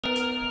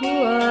I'm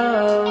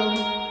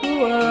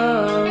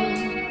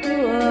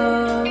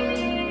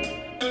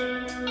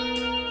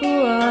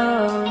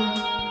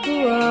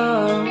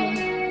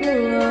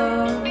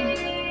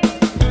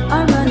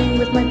running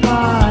with my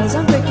paws,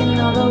 I'm breaking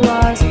all the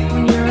laws.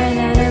 When you're an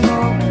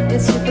animal,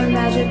 it's super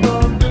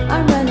magical.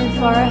 I'm running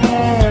far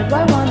ahead,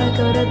 why wanna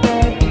go to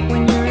bed?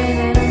 When you're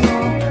an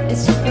animal,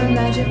 it's super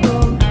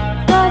magical.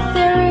 Got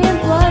theory and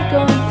blood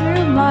going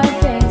through my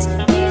veins.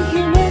 Being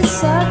human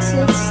sucks,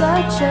 it's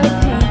such a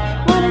pain.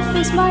 Wanna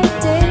face my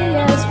day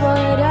as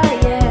what I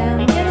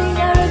am, getting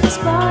out of this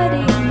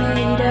body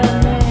made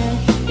of man.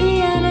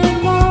 The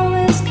animal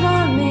is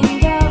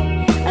coming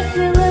out, I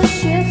feel a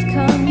shift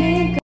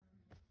coming. This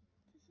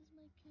is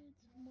my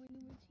kids'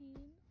 morning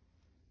routine.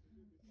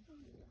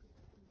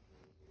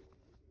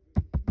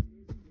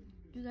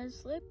 You guys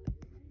sleep?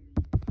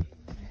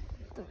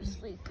 They're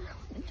asleep.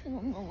 Let me turn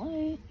on the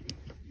light.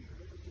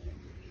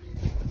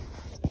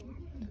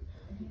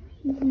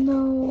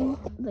 No,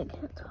 they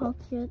can't talk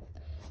yet.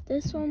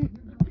 This one,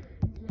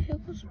 he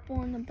was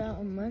born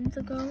about a month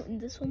ago, and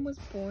this one was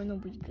born a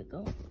week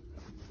ago.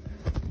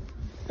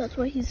 That's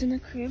why he's in a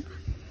crib.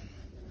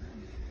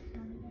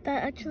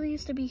 That actually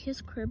used to be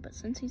his crib, but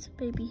since he's a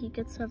baby, he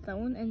gets to have that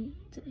one, and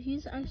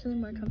he's actually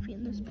more comfy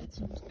in this bed,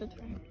 so it's good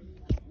for him.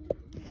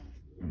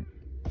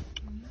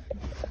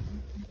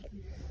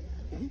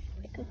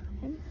 Good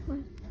for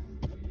him.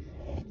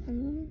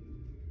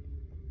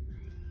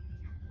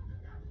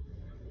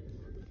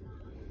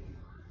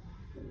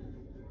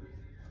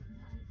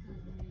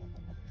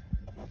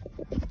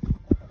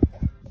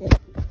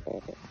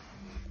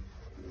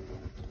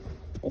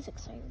 It's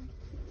exciting.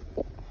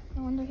 I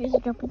wonder if he's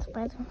jumping to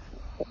bed.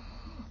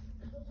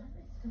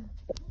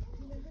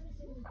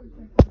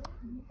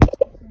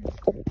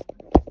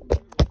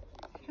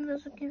 And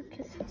those are cute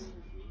kisses.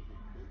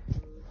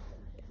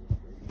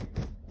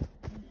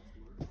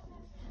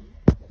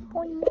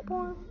 Boing,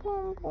 boing,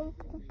 boing, boing,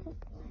 boing, boing.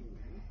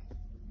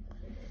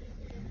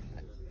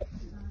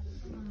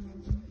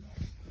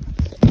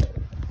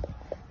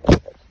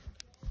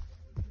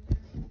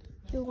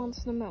 He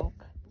wants the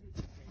milk.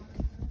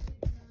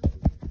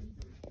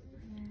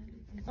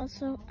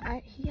 Also,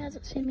 he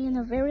hasn't seen me in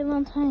a very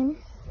long time,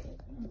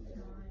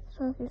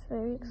 so he's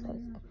very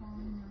excited.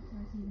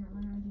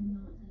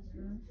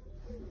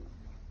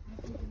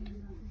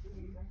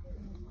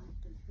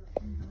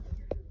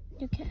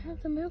 You can't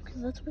have the milk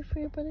because let's wait for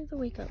your brother to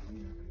wake up.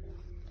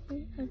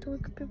 Okay, I have to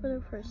wake up your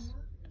brother first.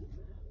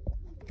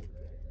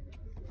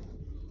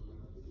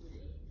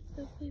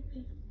 The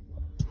baby.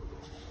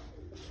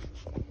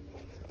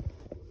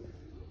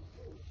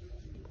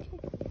 Okay,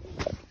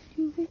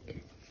 you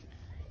wake.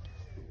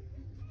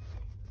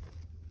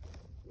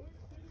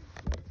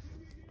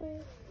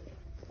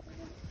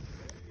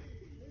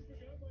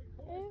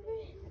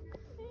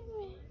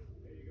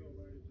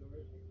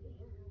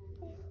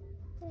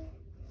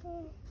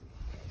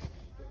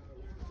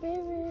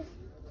 Baby.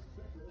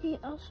 He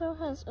also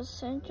has a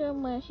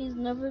syndrome where he's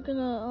never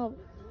gonna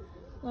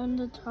learn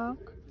to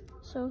talk,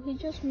 so he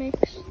just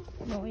makes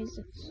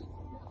noises.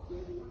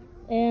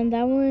 And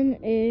that one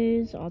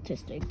is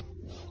autistic.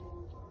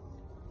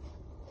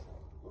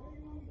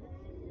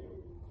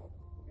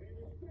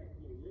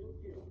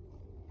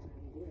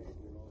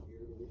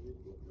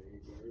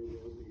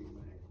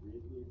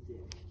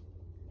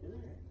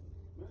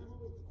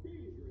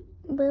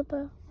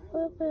 Bubba,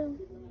 bubba,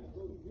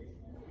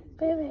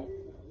 baby,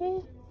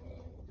 hey,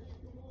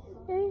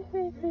 hey,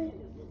 baby,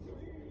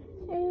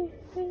 hey,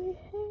 hey,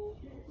 hey,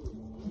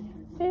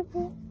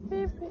 baby,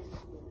 baby.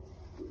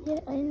 Yeah,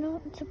 I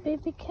know it's a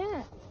baby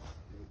cat.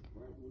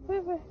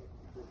 Baby.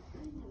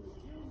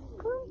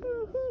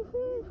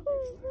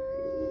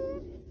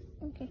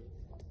 Okay,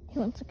 he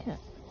wants a cat.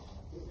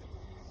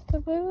 The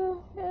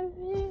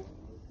baby,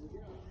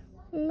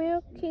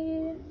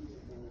 Milky.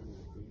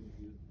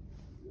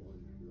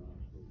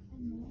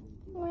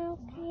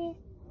 Milky.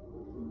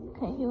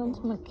 Okay, he wants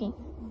Milky.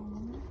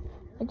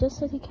 I just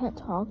said he can't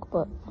talk,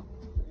 but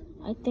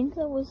I think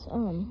that was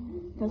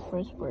his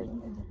first word.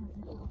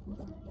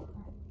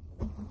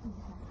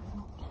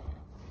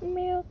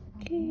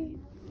 Milky.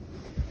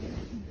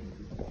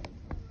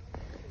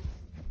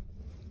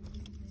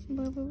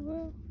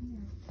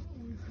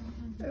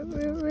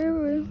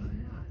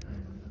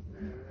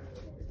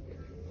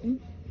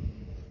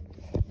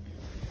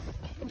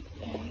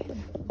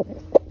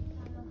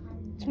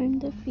 Time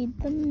to feed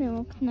the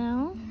milk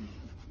now.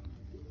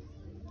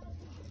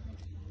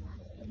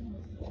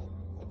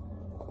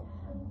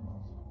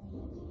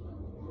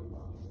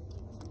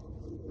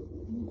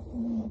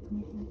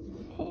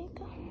 Here you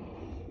go.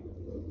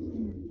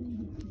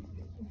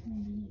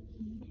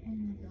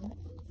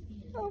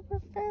 Oh,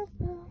 what's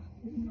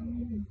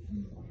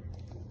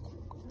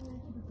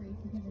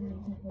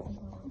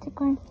it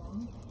going?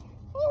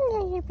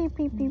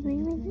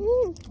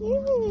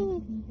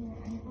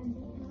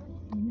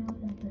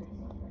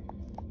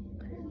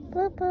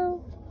 Bubble.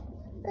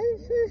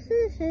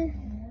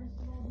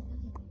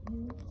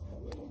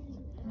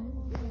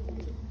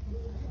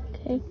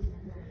 Okay.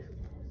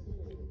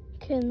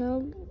 Okay, now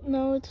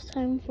Now it's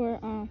time for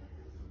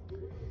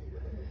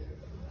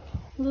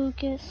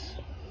Lucas.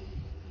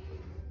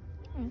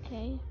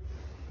 Okay.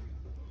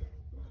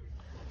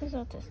 He's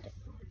autistic.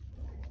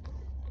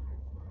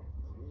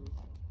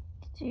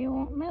 Do you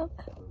want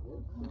milk?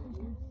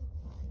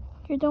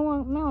 You don't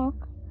want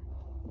milk?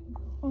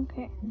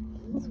 Okay.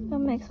 Let's go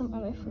make some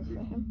other food for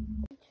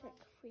him. Check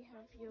if we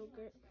have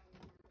yogurt.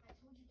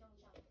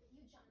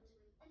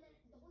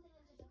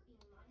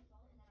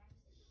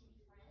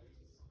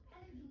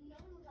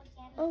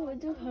 Oh, we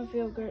do have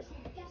yogurt.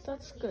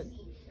 That's good.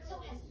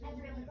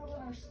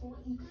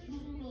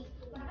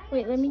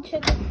 Wait, let me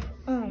check.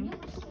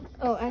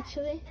 Oh,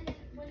 actually,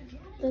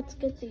 let's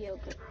get the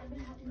yogurt.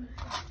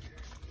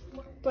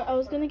 But I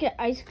was gonna get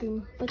ice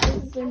cream, but this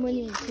is the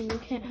morning routine. You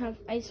can't have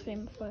ice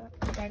cream for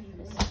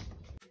breakfast.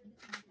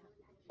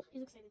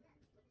 He's excited.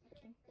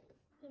 Okay.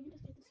 Let me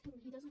just get this.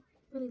 He doesn't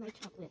really like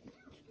chocolate.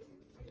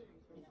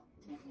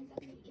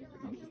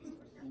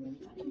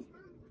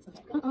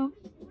 Uh-oh.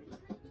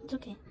 It's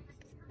okay.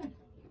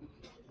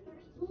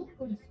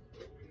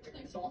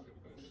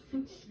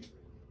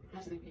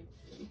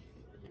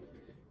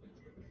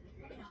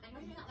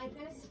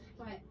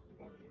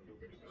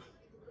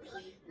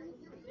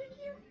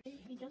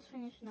 He just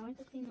finished. Now I have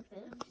to clean up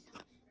it.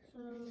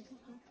 So,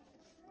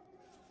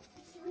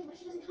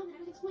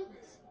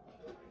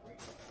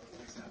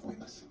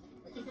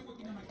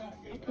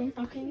 okay,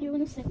 I'll clean you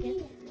in a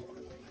second.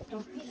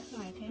 Don't be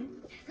shy, okay?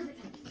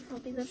 I'll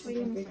be there for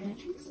you in a second.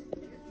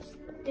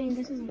 Dang,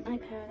 this is an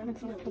iPad. I'm in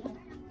so much trouble.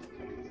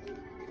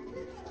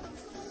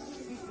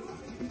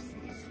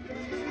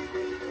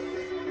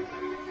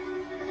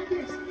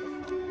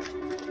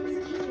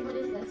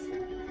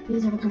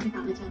 These are the perfect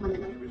outlets I want to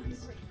know.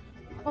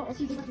 Oh,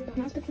 okay.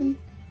 Now to clean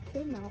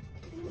them out.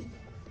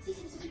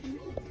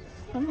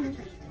 Come on.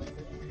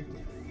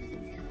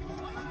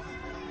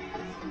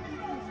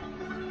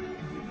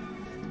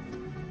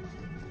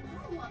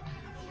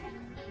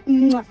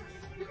 Mwah.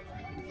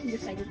 He's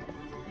excited.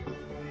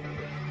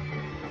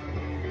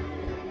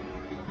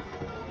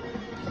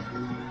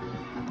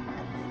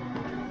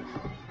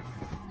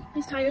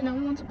 He's tired now.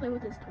 He wants to play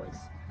with his toys.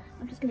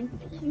 I'm just gonna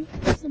give him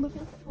some of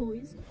his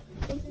toys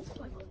in his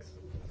toy box.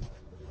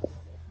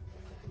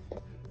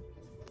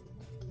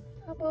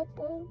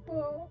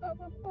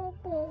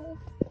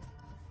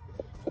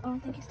 Oh, I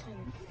think he's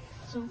tired.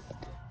 So,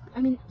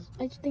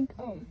 I just think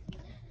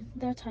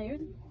they're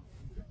tired.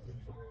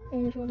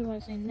 And which one do I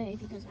say nay?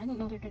 Because I don't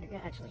know they're gonna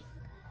get actually.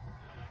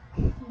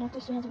 Doctor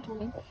still hasn't told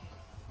me.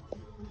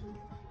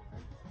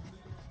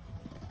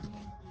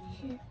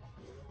 Here.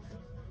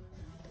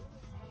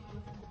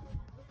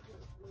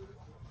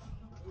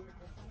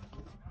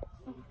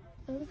 Oh,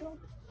 there we go.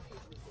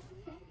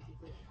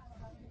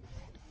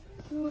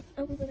 You know what?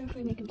 I will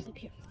eventually make him sleep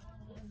here.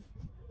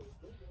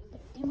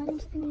 Do you mind him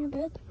sleeping in your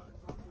bed?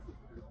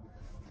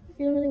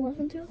 You don't really want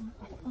him to?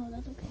 Oh,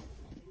 that's okay.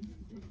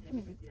 Come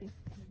here, baby.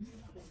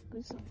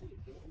 Good something.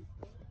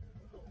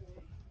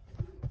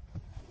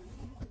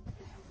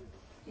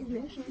 He's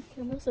very shy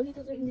camera, so he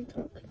doesn't really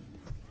talk.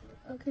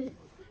 Okay.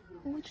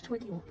 Which toy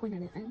do you want? Point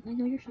at it. I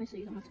know you're shy, so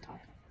you don't have to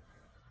talk.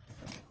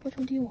 Which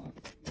one do you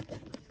want?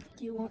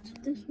 Do you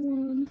want this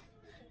one?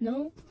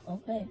 No?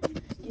 Okay.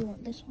 Do you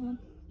want this one?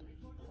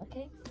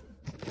 Okay.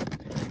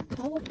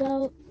 How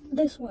about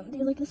this one? Do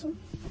you like this one?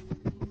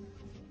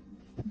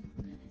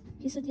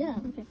 He said, yeah.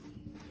 Okay.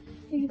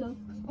 Here you go.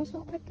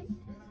 Also, I think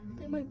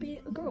there might be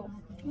a girl.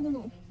 I don't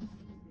know.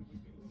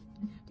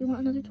 Do you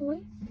want another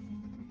toy?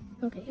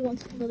 Okay, he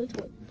wants another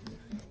toy.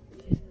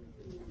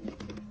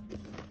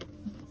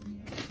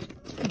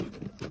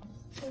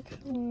 Which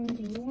one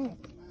do you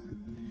want?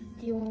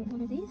 Do you want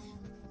one of these?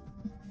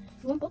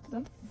 You want both of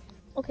them?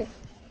 Okay.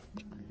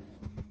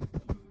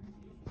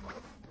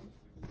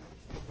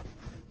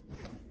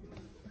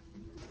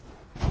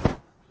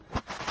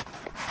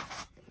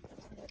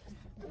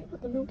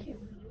 Put the milk here.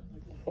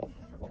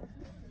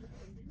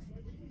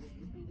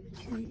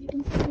 Okay, you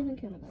can see the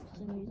camera now,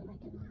 so I know you don't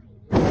like it.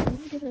 I'm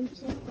gonna give them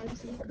some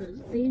privacy because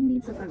they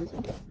need some privacy.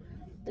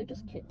 They're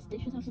just kids. They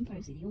should have some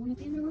privacy. Do you want to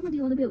be in your room or do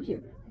you want to be out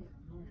here?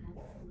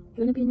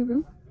 You want to be in your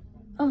room?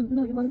 Oh,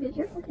 no, you want to be out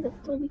here? Okay, that's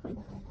totally fine.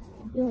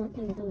 You don't like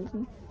playing with others,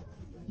 no?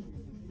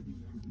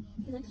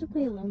 He likes to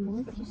play alone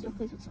more, but he still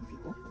plays with some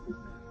people.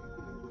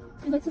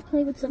 He likes to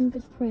play with some of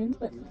his friends,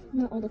 but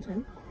not all the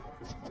time.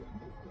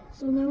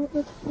 So now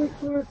let's wait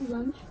for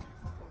lunch.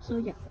 So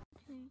yeah.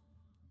 Okay,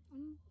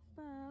 I'm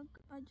back.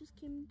 I just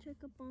came to check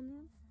up on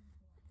him,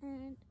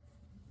 and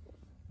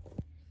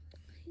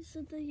he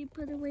said that he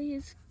put away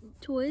his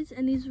toys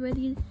and he's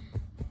ready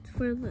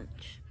for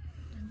lunch.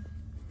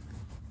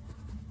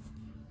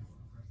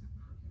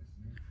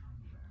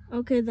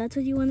 Okay, that's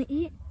what you want to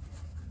eat?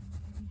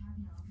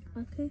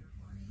 Okay.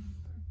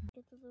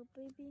 Get the little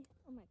baby.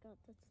 Oh my god,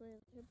 that's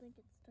her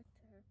blanket stuck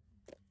to her.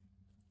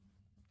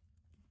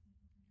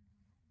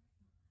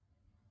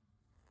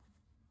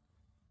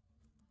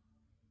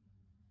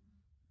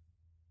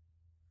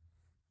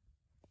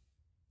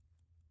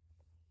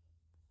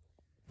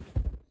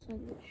 So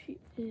what she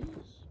is.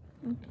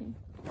 Okay.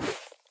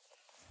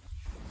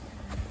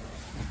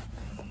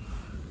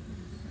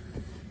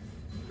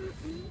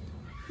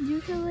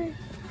 Usually,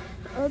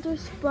 other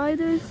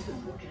spiders,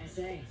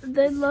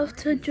 they love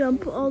to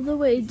jump all the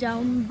way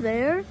down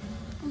there,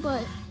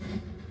 but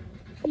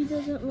he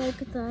doesn't like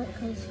that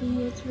because he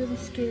gets really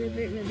scared of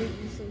it really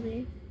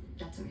easily.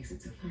 That's what makes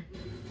it so fun.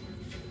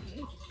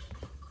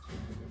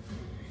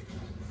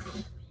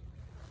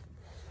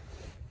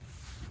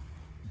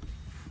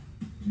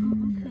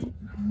 Okay.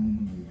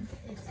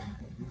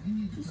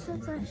 He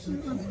said that he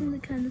wants me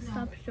to kind of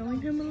stop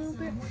showing him a little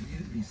bit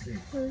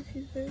because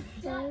he's very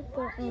shy,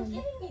 but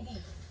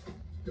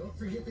Don't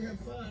forget to have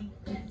fun.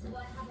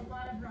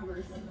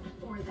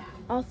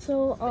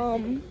 also, what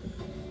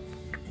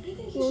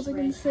was I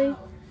gonna say?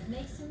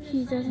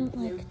 He doesn't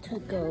like to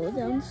go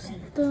down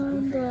the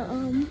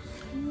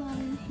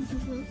line. He's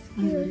just a little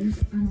scared.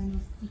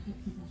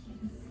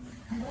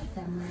 I like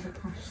them when the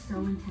crush so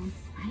intense.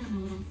 I don't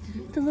know what else to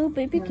do. The little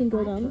baby can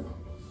go down.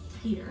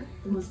 Peter,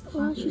 the most Oh,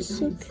 popular she's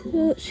so dog in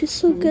cute. She's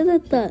so good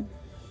at that.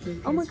 school.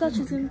 Oh my god,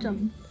 she's gonna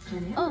jump.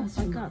 Jenny, Oh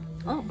my god.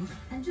 Oh,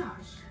 and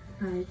Josh.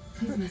 But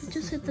he's my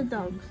just hit the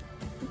dog.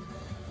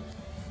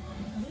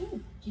 What are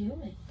you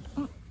doing?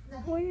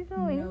 Where are you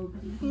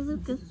going? Hey,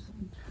 Lucas.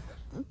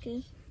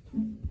 Okay. Hey,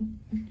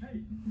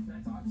 can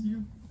I talk to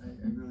you? I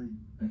really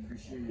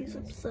appreciate He's it.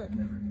 upset.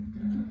 Never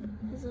gonna.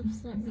 He's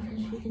upset because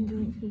she can do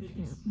it. He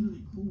can't. It's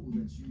really cool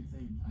that you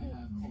think I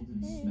have golden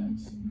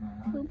specs in my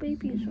eye. Little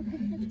baby is okay.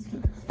 It's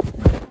okay.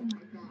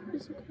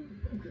 It's okay.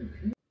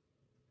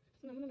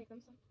 So I'm gonna make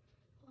them some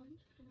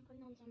lunch and I'm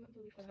putting on some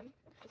food for them.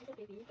 This is a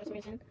baby. For some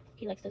reason,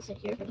 he likes to sit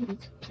here when he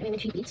eats. I mean, when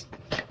she eats.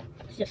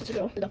 She's just a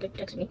girl. The doctor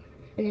texted me.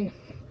 And then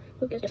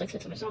Lucas just likes to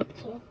sit somewhere.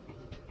 So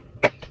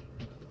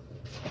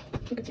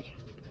you can see.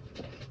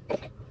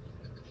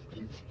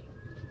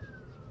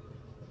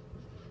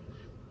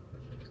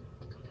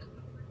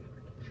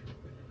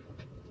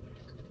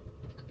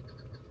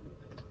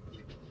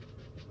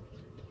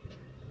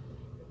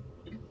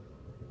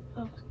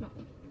 Oh, no.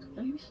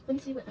 Let me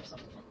see what else.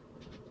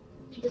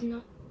 She does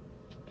not.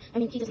 I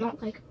mean, he does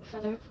not like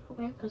feather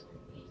wear because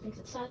he thinks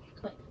it's sad,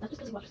 but that's just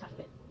because he watches half of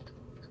it.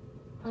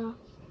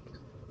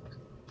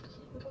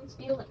 Which ones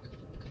do you like?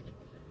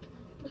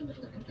 Which one does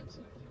she like? I'm trying to see.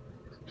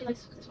 She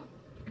likes this one.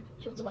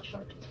 She wants to watch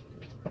short.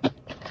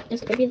 Yes,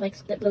 the baby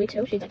likes that Bluey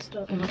too. She likes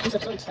to. She's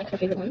upset. It's like her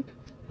favorite one.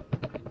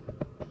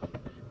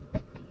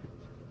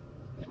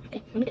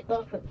 Okay, let me get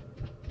the food.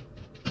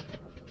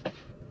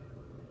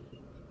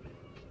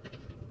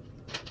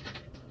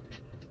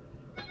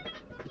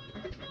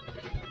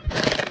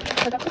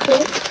 I got the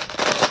food.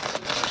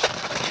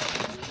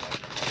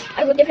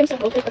 I would give him some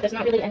goldfish, but there's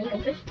not really any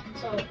goldfish,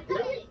 so.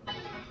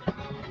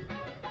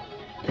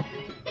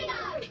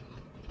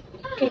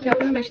 Okay, now we're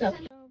gonna mash it up.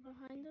 So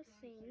behind the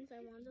scenes,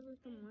 I wanted to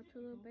let them watch a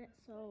little bit,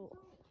 so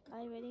I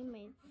already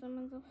made some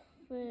of the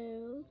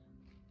food.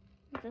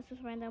 This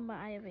is random, but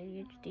I have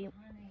ADHD. Okay,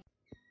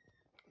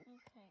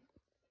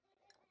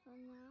 so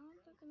now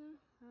they're gonna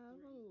have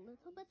a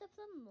little bit of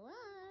some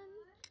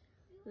lunch.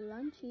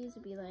 Lunchies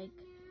would be like.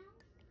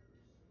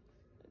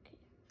 Okay.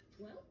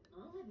 Well,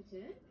 I'll have a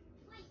turn.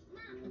 Wait,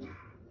 Mum.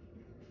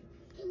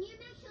 Can you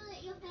make sure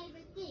that your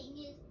favourite thing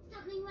is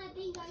something where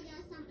Bingo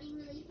does something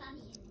really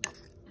funny?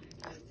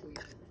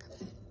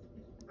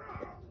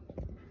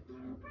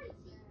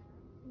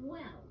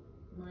 Well,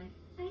 my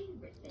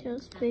favourite thing.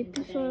 Just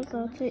baby so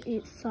about to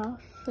eat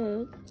soft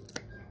food.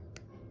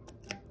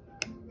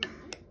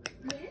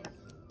 Yes?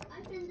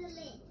 Open the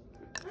lid.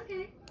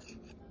 Okay.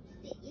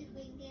 Stick your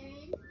finger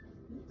in.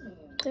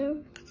 There, Now,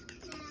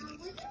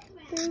 with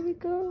it there we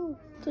go.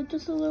 They're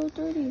just a little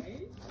dirty.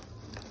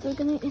 They're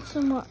gonna eat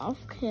some more off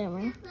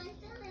camera. close the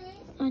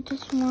lid. I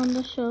just wanted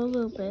to show a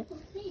little bit.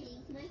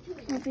 Completing my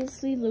twist.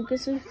 Obviously,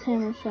 Lucas is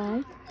camera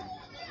shy.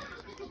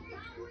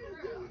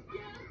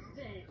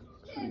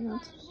 And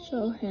let's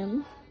show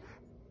him.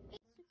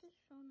 Just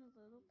shown a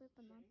little bit,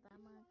 but not that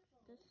much.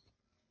 This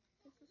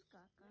is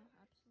caca,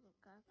 absolute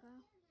caca.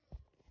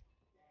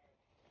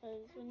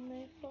 Because when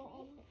they fall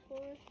on the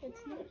floor,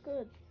 it's not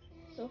good.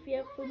 So if you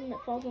have food and it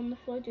falls on the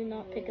floor, do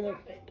not pick it up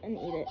and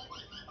eat it.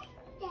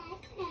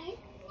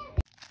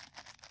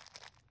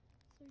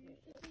 So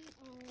usually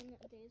on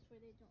days where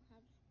they don't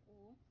have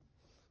school,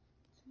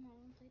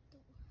 tomorrow they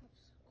don't have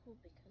school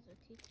because their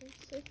teacher's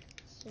sick.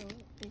 So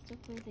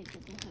basically they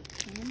didn't have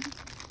time.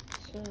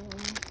 So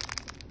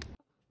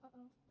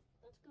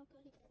let's go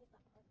get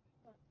that part.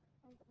 But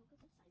Lucas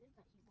decided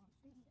that he wants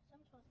to eat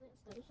some chocolate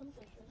instead of some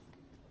dishes.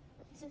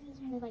 He said he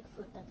doesn't really like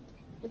fruit then.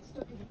 It's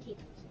still in the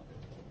teeth.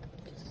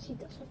 Because he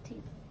does have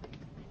teeth.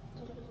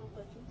 So there's no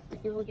question. The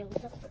yellow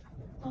stuff.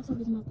 Also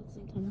his mouth at the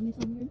same time. That may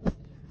sound weird, but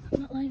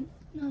I'm not lying.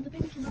 No, the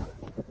baby cannot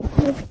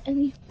have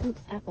any fruit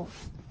at all.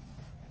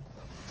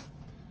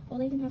 All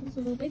they can have is a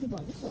little baby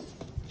bun. So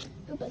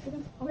feel bad for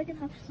them. All they can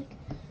have is like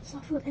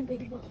soft food and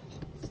baby buns.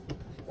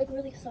 Like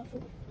really soft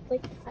food.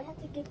 Like I had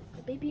to give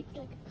the baby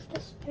like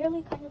just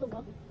barely kind of the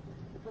one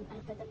when I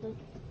fed them the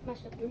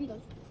mashed up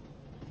Doritos.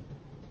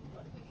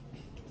 But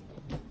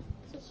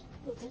this is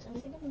Lucas, and I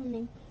think I'm gonna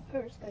name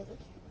her Skyler.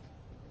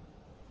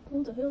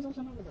 Oh, the hills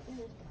also remember the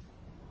hills.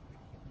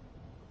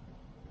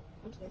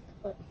 I'm scared,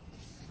 but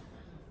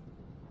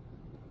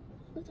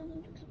Let's have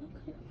some drinks.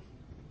 Okay.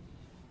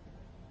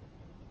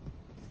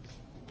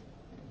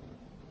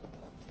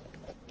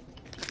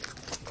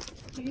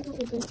 Here you go,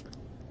 baby.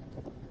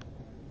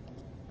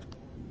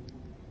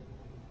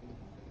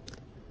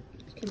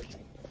 It's cute.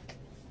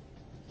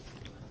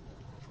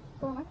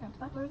 Oh, my God.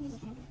 Stop learning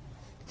this one.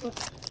 Look.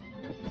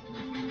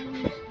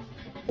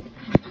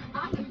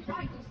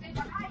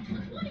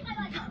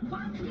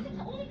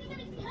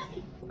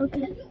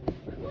 Okay.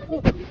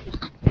 Oh.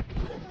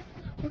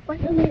 We're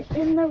finally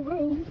in the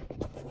room.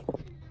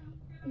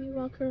 Let me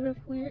rock her real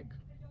quick.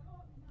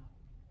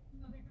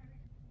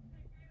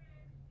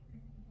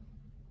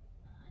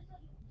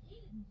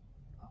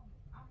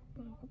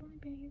 Rock-a-bye,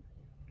 baby.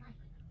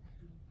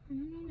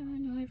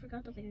 No, I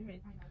forgot the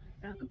favorite.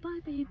 Rock-a-bye,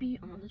 baby,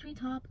 on the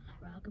treetop.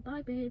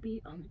 Rock-a-bye,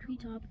 baby, on the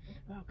treetop.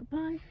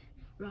 Rock-a-bye,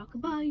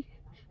 rock-a-bye,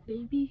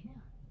 baby,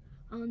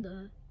 on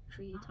the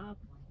treetop.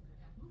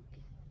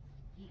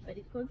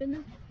 Ready to go again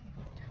now?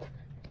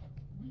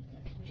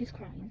 She's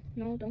crying.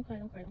 No, don't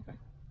cry.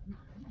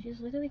 She's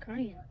literally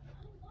crying.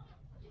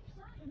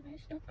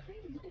 Stop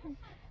crying.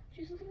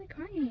 She's literally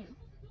crying.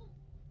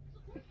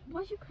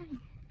 Why are you crying?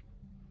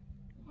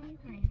 Why are you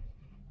crying?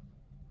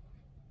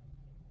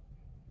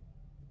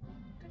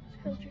 That's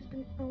because she's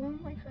been alone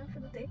like that for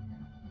the day.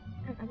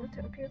 And I let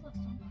her appear last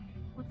time.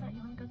 What's that? You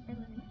want to go to bed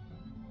with me?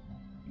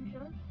 You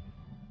sure?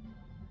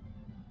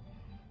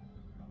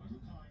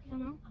 You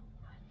know?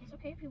 It's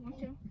okay if you want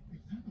to.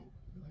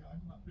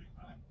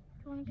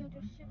 Do you want to go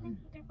just sit with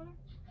your brother?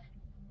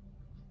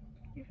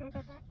 You sure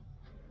about that?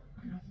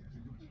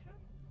 You sure?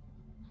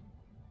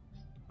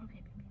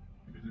 Okay, baby.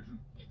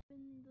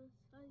 Been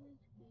decided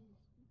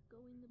she's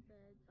going to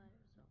bed by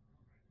herself.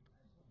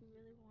 She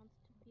really wants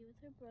to be with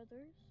her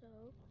brother, so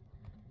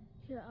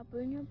here, I'll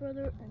bring your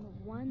brother in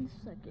 1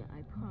 second,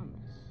 I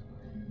promise.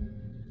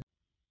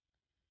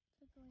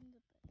 They're going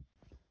to bed.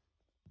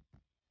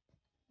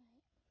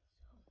 Right?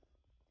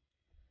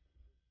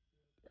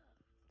 So,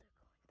 they're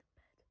going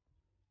to bed.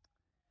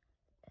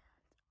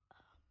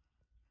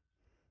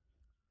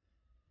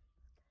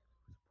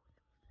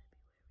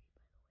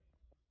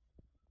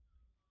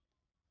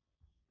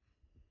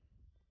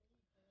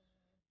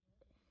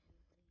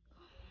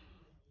 And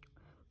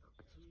Lucas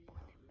was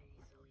born in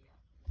February,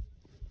 by the way.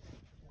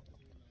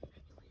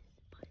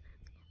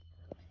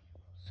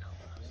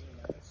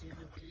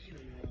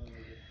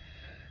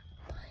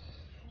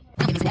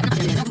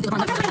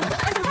 So,